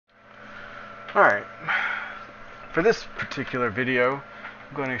Alright, for this particular video,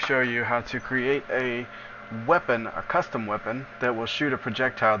 I'm going to show you how to create a weapon, a custom weapon, that will shoot a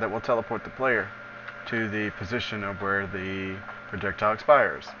projectile that will teleport the player to the position of where the projectile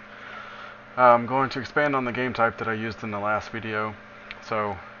expires. I'm going to expand on the game type that I used in the last video,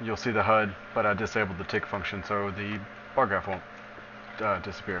 so you'll see the HUD, but I disabled the tick function so the bar graph won't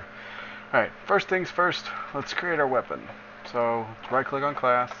disappear. Alright, first things first, let's create our weapon. So, right click on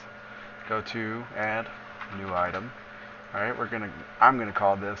class, go to add new item. Alright, I'm gonna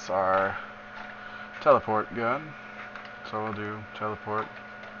call this our teleport gun. So we'll do teleport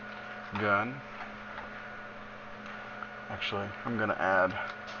gun. Actually, I'm gonna add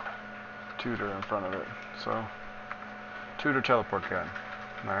tutor in front of it. So tutor teleport gun.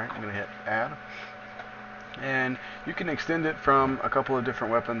 Alright, I'm gonna hit add. And you can extend it from a couple of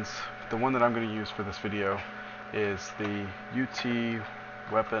different weapons. The one that I'm going to use for this video is the UT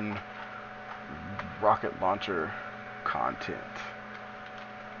weapon rocket launcher content.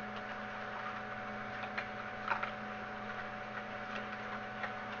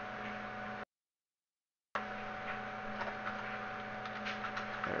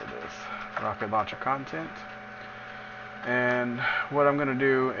 There it is, rocket launcher content. And what I'm going to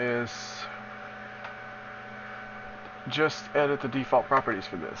do is just edit the default properties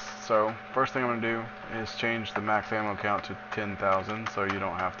for this. So first thing I'm going to do is change the max ammo count to 10,000 so you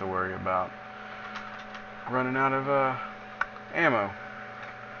don't have to worry about running out of ammo.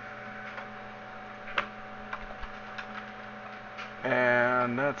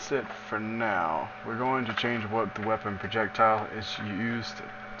 And that's it for now. We're going to change what the weapon projectile is used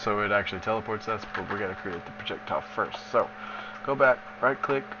so it actually teleports us, but we're going to create the projectile first. So go back, right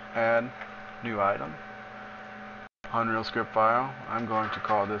click, add new item, UnrealScript file. I'm going to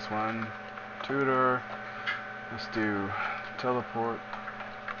call this one tutor. Let's do teleport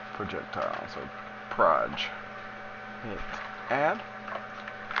projectile. So proj. Hit add.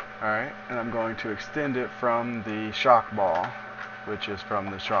 Alright, and I'm going to extend it from the shock ball, which is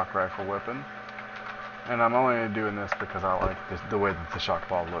from the shock rifle weapon. And I'm only doing this because I like the way that the shock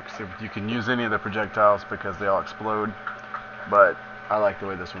ball looks. You can use any of the projectiles because they all explode, but I like the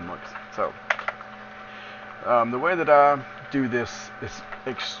way this one looks. So the way that I do this is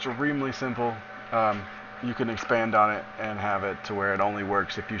extremely simple. You can expand on it and have it to where it only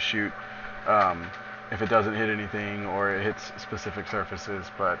works if you shoot, if it doesn't hit anything or it hits specific surfaces,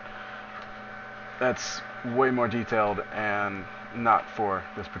 but that's way more detailed and not for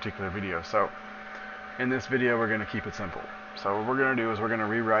this particular video. So in this video we're going to keep it simple. So what we're going to do is we're going to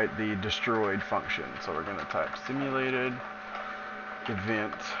rewrite the destroyed function. So we're going to type simulated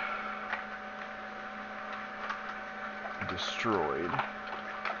event destroyed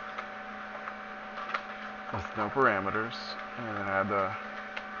with no parameters, and then add the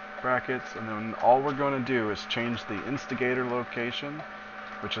brackets, and then all we're going to do is change the instigator location,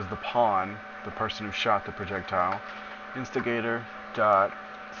 which is the pawn, the person who shot the projectile, instigator dot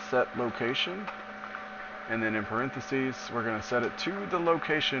set location, and then in parentheses we're going to set it to the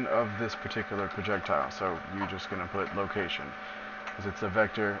location of this particular projectile. So you're just going to put location because it's a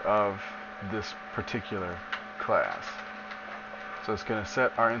vector of this particular class. So it's going to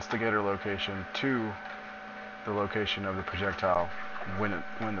set our instigator location to the location of the projectile when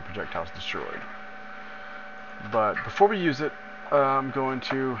the projectile is destroyed. But before we use it, I'm going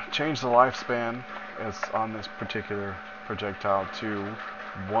to change the lifespan as on this particular projectile to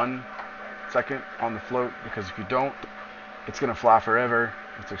 1 second on the float, because if you don't, it's going to fly forever.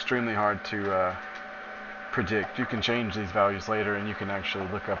 It's extremely hard to predict. You can change these values later, and you can actually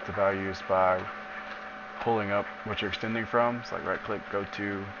look up the values by pulling up what you're extending from. So like right click, go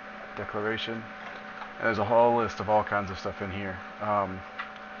to declaration, and there's a whole list of all kinds of stuff in here.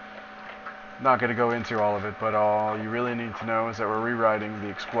 Not going to go into all of it, but all you really need to know is that we're rewriting the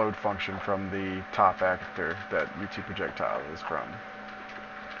explode function from the top actor that UT projectile is from.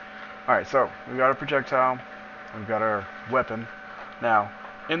 Alright, so we've got our projectile, we've got our weapon. Now,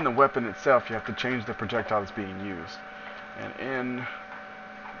 in the weapon itself, you have to change the projectile that's being used. And in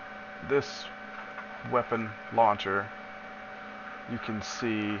this weapon launcher, you can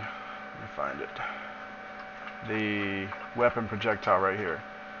see, let me find it, the weapon projectile right here.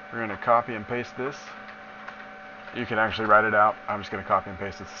 We're going to copy and paste this. You can actually write it out. I'm just going to copy and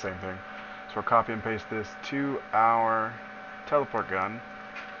paste. It's the same thing. So we'll copy and paste this to our teleport gun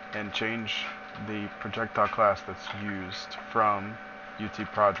and change the projectile class that's used from UT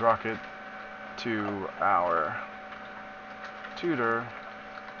Proj Rocket to our tutor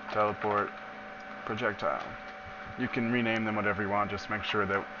teleport projectile. You can rename them whatever you want, just make sure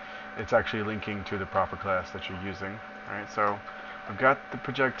that it's actually linking to the proper class that you're using. Alright, so we've got the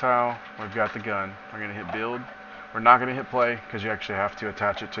projectile, we've got the gun. We're going to hit build. We're not going to hit play because you actually have to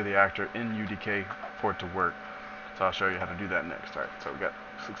attach it to the actor in UDK for it to work. So I'll show you how to do that next. Alright, so we've got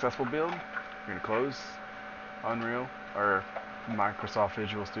successful build. We're going to close Unreal or Microsoft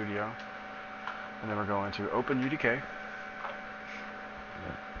Visual Studio. And then we're going to open UDK.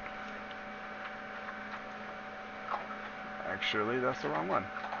 Actually, that's the wrong one.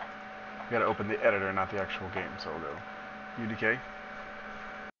 You gotta open the editor, not the actual game. So we'll go UDK.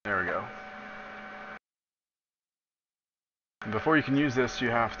 There we go. And before you can use this, you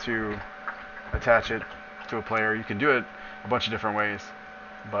have to attach it to a player. You can do it a bunch of different ways,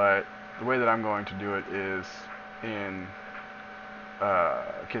 but the way that I'm going to do it is in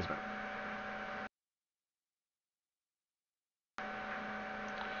Kismet.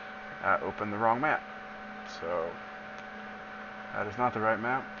 I opened the wrong map, so that is not the right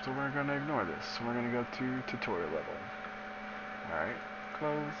map, so we're going to ignore this. So we're going to go to tutorial level. Alright,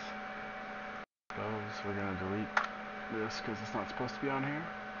 close. Close. We're going to delete this because it's not supposed to be on here.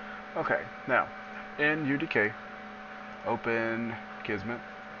 Okay, now, in UDK, open Kismet.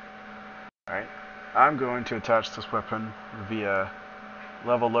 Alright, I'm going to attach this weapon via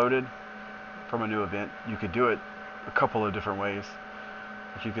level loaded from a new event. You could do it a couple of different ways.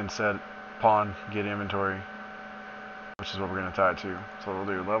 Like you can set pawn, get inventory, which is what we're going to tie it to. So we'll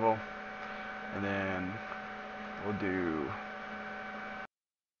do level, and then we'll do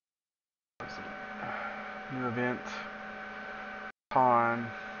new event, pawn,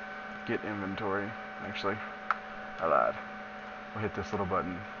 get inventory. Actually, I lied. We'll hit this little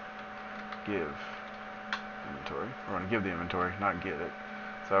button, give inventory. We're going to give the inventory, not get it.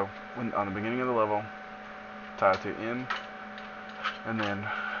 So on the beginning of the level, tie it to in, and then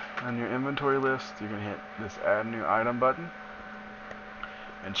on your inventory list, you're going to hit this add new item button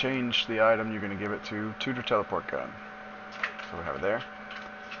and change the item you're going to give it to tutor teleport gun. So we have it there.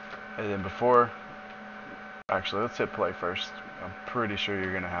 And then actually let's hit play first. I'm pretty sure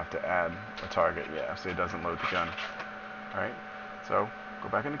you're going to have to add a target, yeah, so it doesn't load the gun. Alright, so go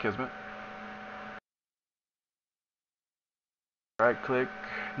back into Kismet. Right click,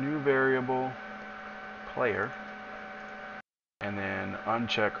 new variable, player, and then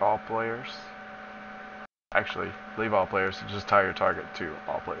uncheck all players. Actually, leave all players, just tie your target to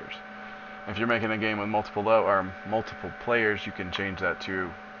all players. If you're making a game with multiple players, you can change that to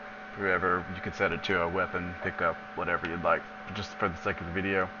whoever. You can set it to a weapon, pickup, whatever you'd like. But just for the sake of the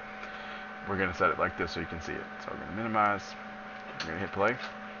video, we're going to set it like this so you can see it. So we're going to minimize, we're going to hit play,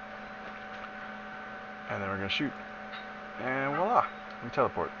 and then we're going to shoot. And voila, we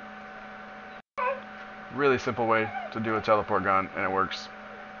teleport. Really simple way to do a teleport gun, and it works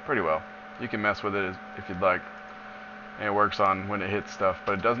pretty well. You can mess with it if you'd like, and it works on when it hits stuff,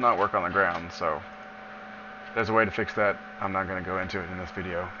 but it does not work on the ground, so there's a way to fix that. I'm not going to go into it in this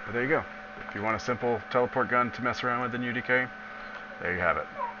video, but there you go. If you want a simple teleport gun to mess around with in UDK, there you have it.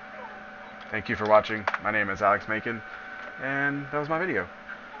 Thank you for watching. My name is Alex Macon, and that was my video.